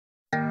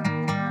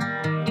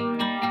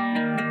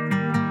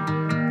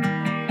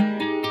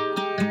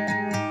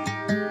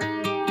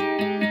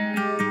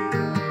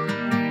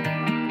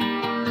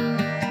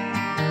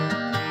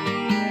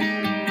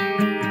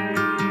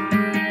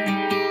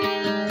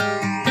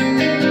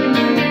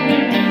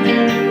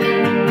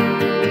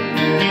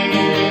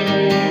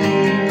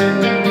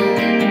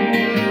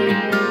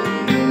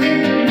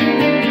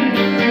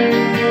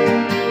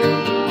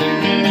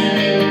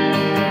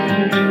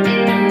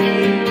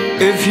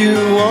you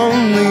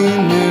only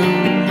knew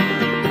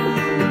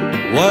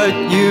what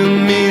you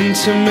mean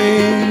to me,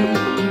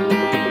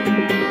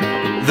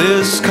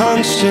 this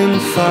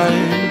constant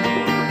fight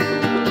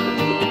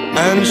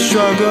and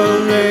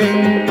struggling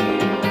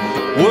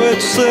would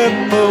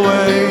slip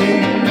away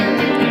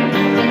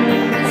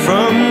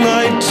from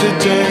night to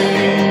day.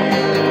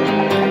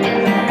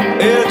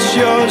 It's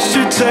yours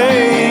to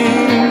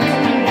take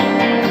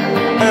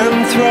and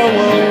throw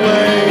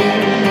away.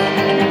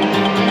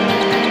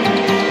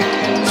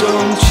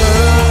 Don't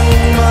turn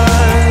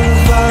my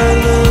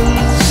violent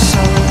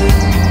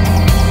side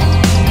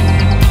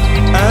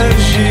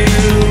as you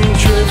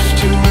drift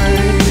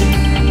away.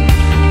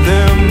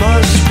 There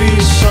must be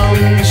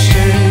some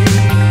mistake.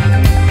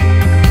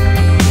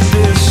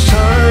 This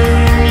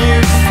time you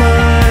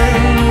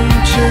find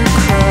to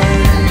cry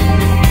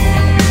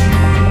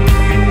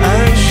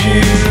as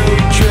you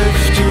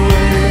drift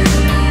away.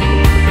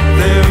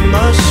 There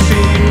must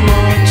be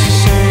more to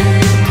say.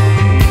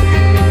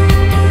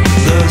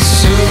 The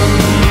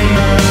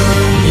sooner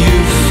you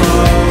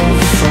fall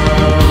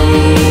from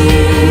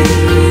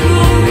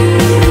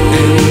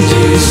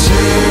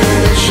indecision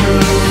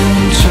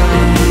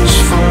turns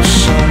for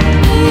sun,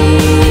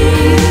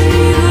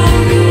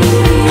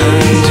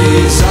 and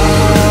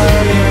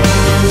desire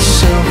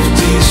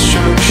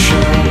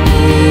self-destruction.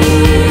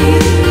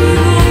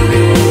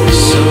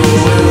 So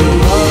will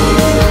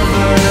love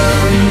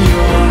and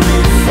your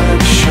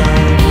reflection.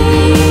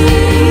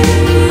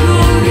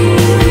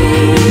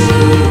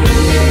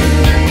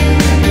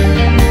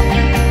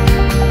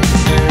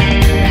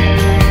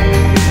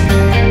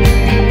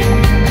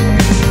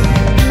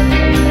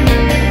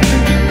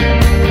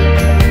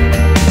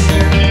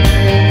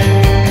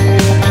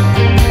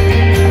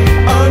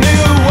 A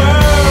new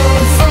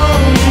world for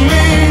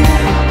me.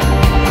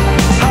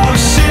 How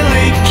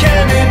silly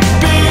can it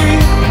be?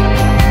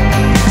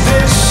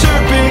 This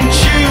serpent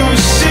you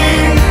see,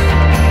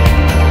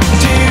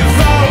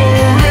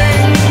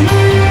 devouring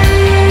me.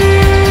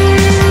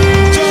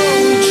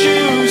 Don't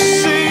you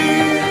see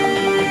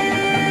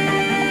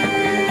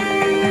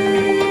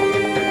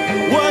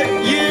what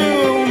you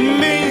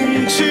mean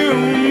to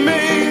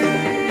me?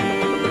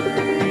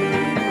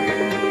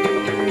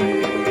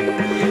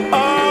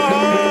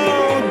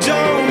 Oh,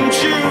 don't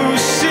you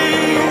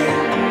see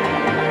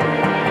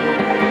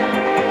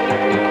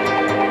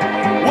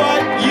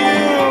what you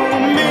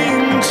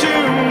mean to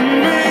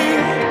me?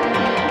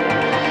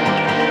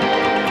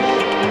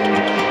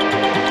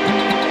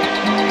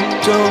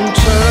 Don't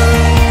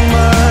turn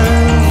my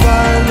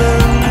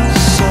violent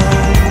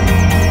side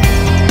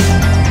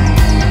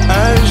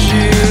as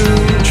you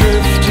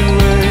drift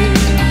away.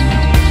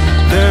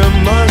 There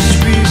must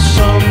be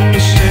some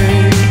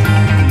mistake.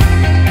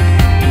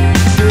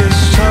 This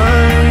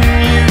time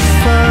you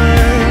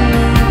find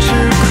to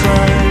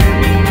cry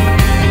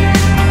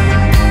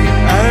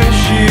as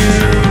you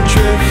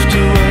drift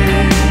away.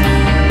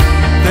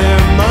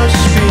 There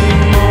must be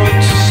more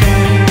to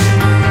say.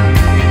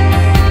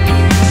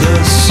 The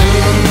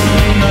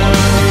sooner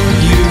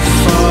you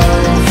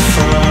fall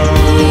from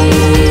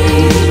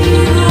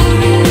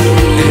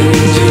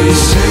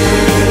indecision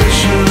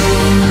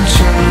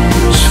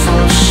turns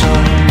for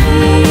sun,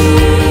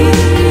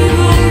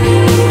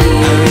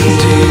 and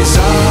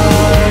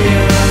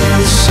desire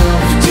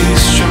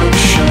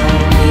self-destruction.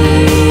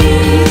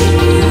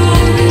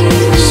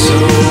 So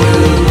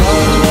will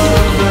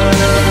love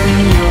and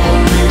your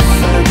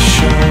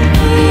reflection.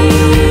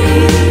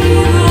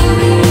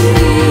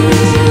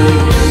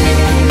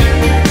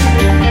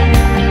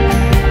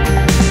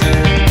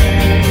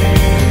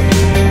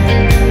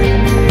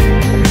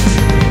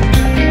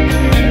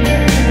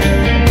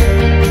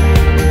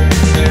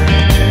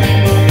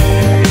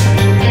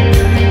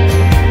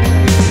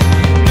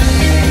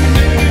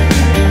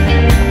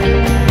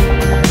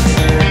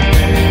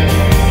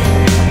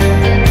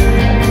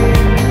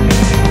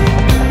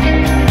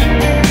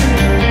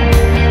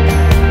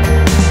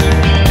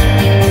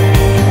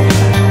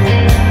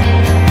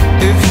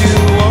 If you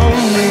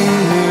only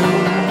knew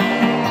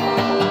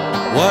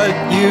what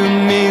you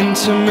mean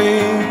to me,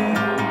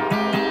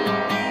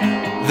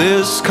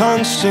 this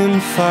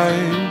constant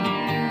fight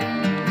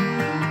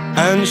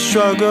and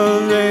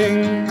struggling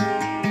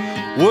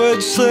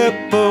would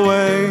slip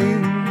away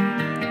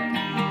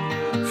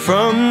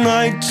from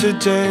night to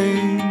day.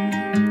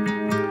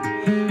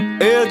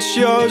 It's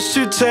yours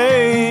to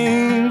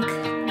take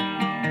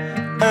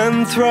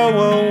and throw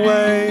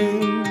away.